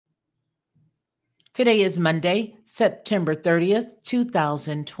Today is Monday, September 30th,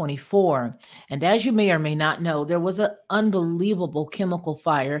 2024. And as you may or may not know, there was an unbelievable chemical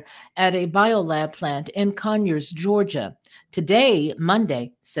fire at a BioLab plant in Conyers, Georgia. Today,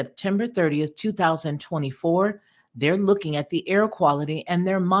 Monday, September 30th, 2024, they're looking at the air quality and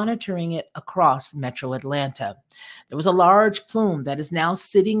they're monitoring it across metro Atlanta. There was a large plume that is now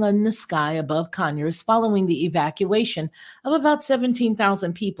sitting in the sky above Conyers following the evacuation of about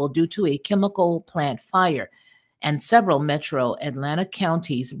 17,000 people due to a chemical plant fire, and several metro Atlanta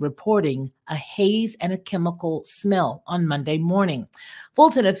counties reporting a haze and a chemical smell on Monday morning.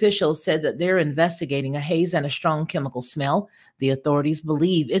 Fulton officials said that they're investigating a haze and a strong chemical smell. The authorities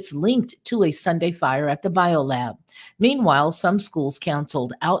believe it's linked to a Sunday fire at the BioLab. Meanwhile, some schools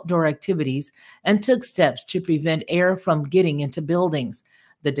canceled outdoor activities and took steps to prevent air from getting into buildings.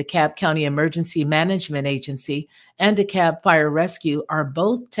 The DeKalb County Emergency Management Agency and DeKalb Fire Rescue are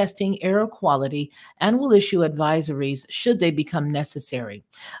both testing air quality and will issue advisories should they become necessary.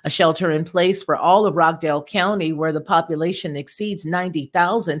 A shelter in place for all of Rockdale County, where the population exceeds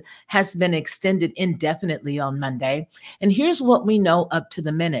 90,000, has been extended indefinitely on Monday. And here's what we know up to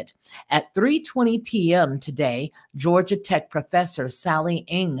the minute. At 3:20 p.m. today, Georgia Tech professor Sally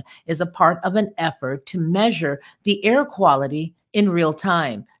Ng is a part of an effort to measure the air quality in real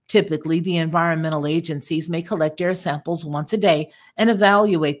time. Typically, the environmental agencies may collect air samples once a day and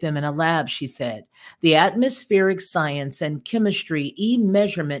evaluate them in a lab, she said. The Atmospheric Science and Chemistry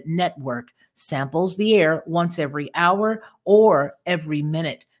E-Measurement Network samples the air once every hour or every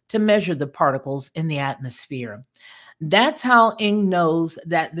minute to measure the particles in the atmosphere. That's how Ng knows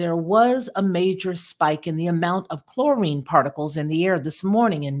that there was a major spike in the amount of chlorine particles in the air this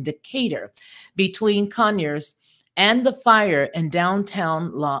morning in Decatur between Conyers and the fire in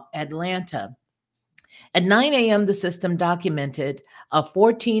downtown Atlanta. At 9 a.m., the system documented a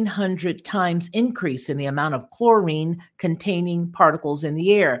 1,400 times increase in the amount of chlorine containing particles in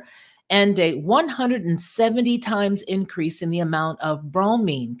the air and a 170 times increase in the amount of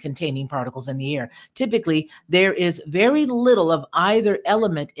bromine containing particles in the air. Typically, there is very little of either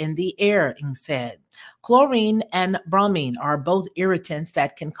element in the air, Ng said. Chlorine and bromine are both irritants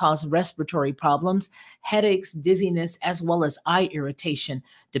that can cause respiratory problems, headaches, dizziness, as well as eye irritation,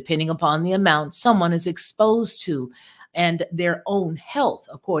 depending upon the amount someone is exposed to and their own health,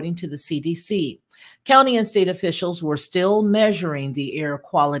 according to the CDC. County and state officials were still measuring the air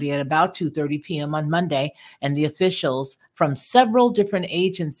quality at about 2:30 p.m. on Monday, and the officials from several different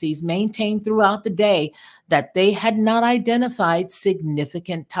agencies maintained throughout the day that they had not identified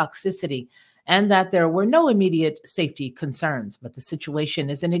significant toxicity and that there were no immediate safety concerns. But the situation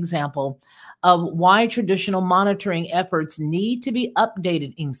is an example of why traditional monitoring efforts need to be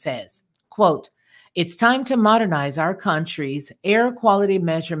updated, Ng says. Quote, "It's time to modernize our country's air quality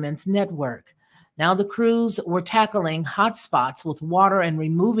measurements network." Now, the crews were tackling hotspots with water and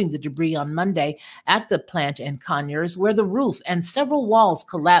removing the debris on Monday at the plant in Conyers, where the roof and several walls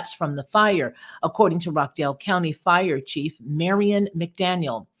collapsed from the fire, according to Rockdale County Fire Chief Marion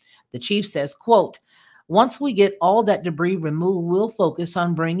McDaniel. The chief says, quote, "Once we get all that debris removed, we'll focus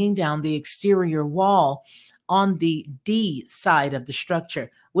on bringing down the exterior wall on the D side of the structure,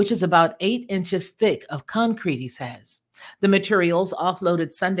 which is about 8 inches thick of concrete," he says. The materials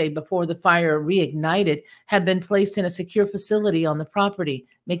offloaded Sunday before the fire reignited have been placed in a secure facility on the property,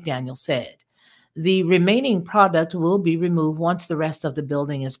 McDaniel said. The remaining product will be removed once the rest of the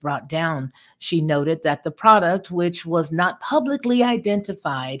building is brought down. She noted that the product, which was not publicly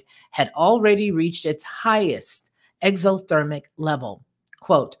identified, had already reached its highest exothermic level.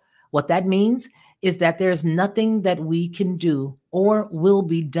 Quote, "What that means is that there's nothing that we can do or will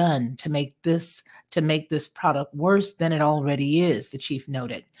be done to make this product worse than it already is," the chief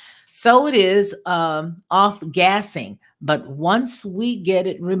noted. So it is off gassing, but once we get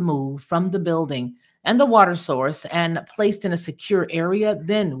it removed from the building and the water source and placed in a secure area,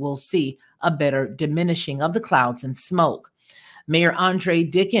 then we'll see a better diminishing of the clouds and smoke. Mayor Andre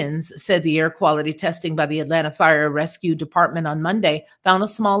Dickens said the air quality testing by the Atlanta Fire Rescue Department on Monday found a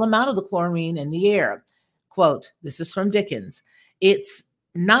small amount of the chlorine in the air. Quote, this is from Dickens, "It's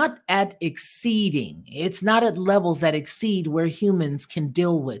not at levels that exceed where humans can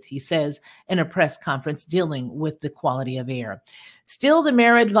deal with," he says in a press conference dealing with the quality of air. Still, the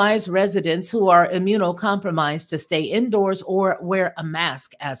mayor advised residents who are immunocompromised to stay indoors or wear a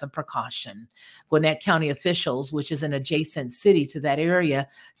mask as a precaution. Gwinnett County officials, which is an adjacent city to that area,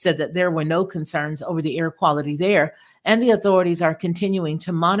 said that there were no concerns over the air quality there, and the authorities are continuing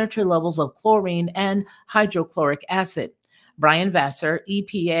to monitor levels of chlorine and hydrochloric acid. Brian Vassar,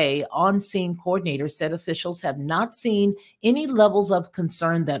 EPA on-scene coordinator, said officials have not seen any levels of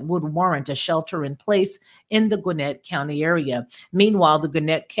concern that would warrant a shelter in place in the Gwinnett County area. Meanwhile,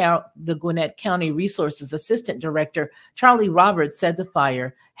 the Gwinnett County Resources Assistant Director, Charlie Roberts, said the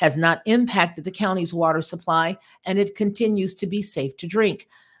fire has not impacted the county's water supply and it continues to be safe to drink.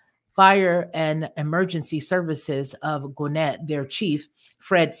 Fire and Emergency Services of Gwinnett, their chief,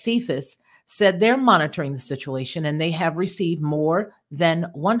 Fred Cephas, said they're monitoring the situation and they have received more than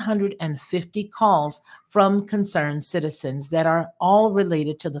 150 calls from concerned citizens that are all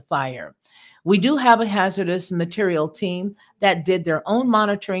related to the fire. We do have a hazardous material team that did their own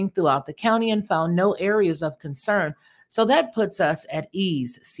monitoring throughout the county and found no areas of concern, so that puts us at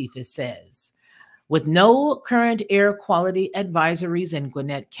ease, Cephas says. With no current air quality advisories in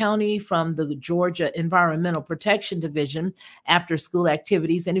Gwinnett County from the Georgia Environmental Protection Division, after-school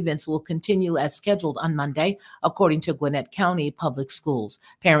activities and events will continue as scheduled on Monday, according to Gwinnett County Public Schools.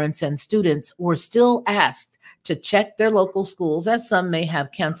 Parents and students were still asked to check their local schools, as some may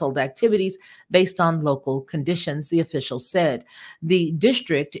have canceled activities based on local conditions, the official said. The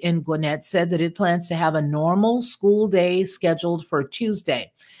district in Gwinnett said that it plans to have a normal school day scheduled for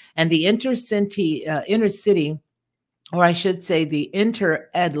Tuesday. And the intercity, or I should say the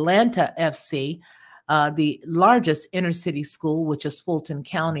Inter-Atlanta FC, the largest inner city school, which is Fulton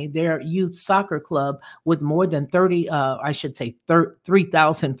County, their youth soccer club with more than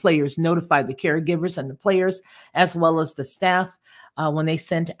 3,000 players notified the caregivers and the players, as well as the staff, when they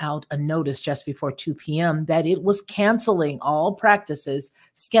sent out a notice just before 2 p.m. that it was canceling all practices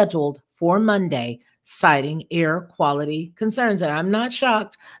scheduled for Monday, citing air quality concerns. And I'm not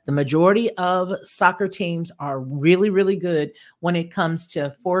shocked. The majority of soccer teams are really, really good when it comes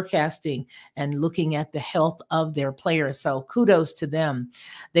to forecasting and looking at the health of their players. So kudos to them.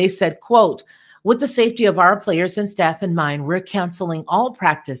 They said, quote, "With the safety of our players and staff in mind, we're canceling all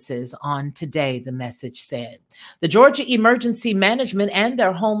practices on today," the message said. The Georgia Emergency Management and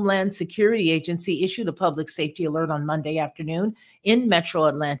their Homeland Security Agency issued a public safety alert on Monday afternoon in Metro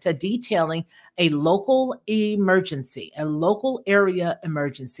Atlanta, detailing a local area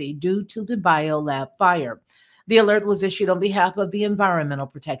emergency due to the BioLab fire. The alert was issued on behalf of the Environmental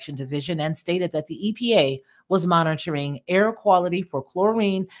Protection Division and stated that the EPA was monitoring air quality for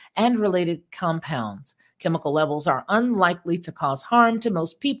chlorine and related compounds. Chemical levels are unlikely to cause harm to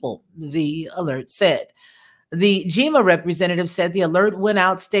most people, the alert said. The GEMA representative said the alert went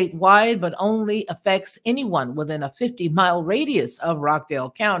out statewide, but only affects anyone within a 50-mile radius of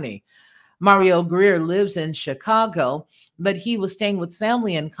Rockdale County. Mario Greer lives in Chicago, but he was staying with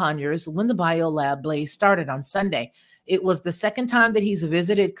family in Conyers when the BioLab blaze started on Sunday. It was the second time that he's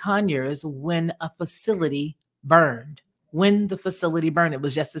visited Conyers when a facility burned. When the facility burned, it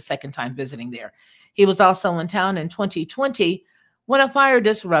was just the second time visiting there. He was also in town in 2020 when a fire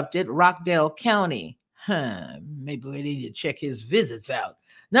disrupted Rockdale County. Maybe we need to check his visits out.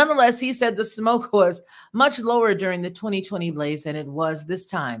 Nonetheless, he said the smoke was much lower during the 2020 blaze than it was this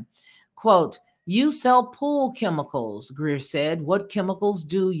time. Quote, "You sell pool chemicals," Greer said. "What chemicals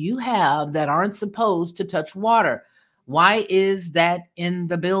do you have that aren't supposed to touch water? Why is that in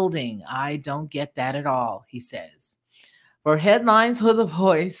the building? I don't get that at all," he says. For Headlines with a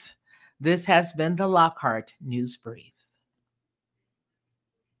Voice, this has been the Lockhart News Brief.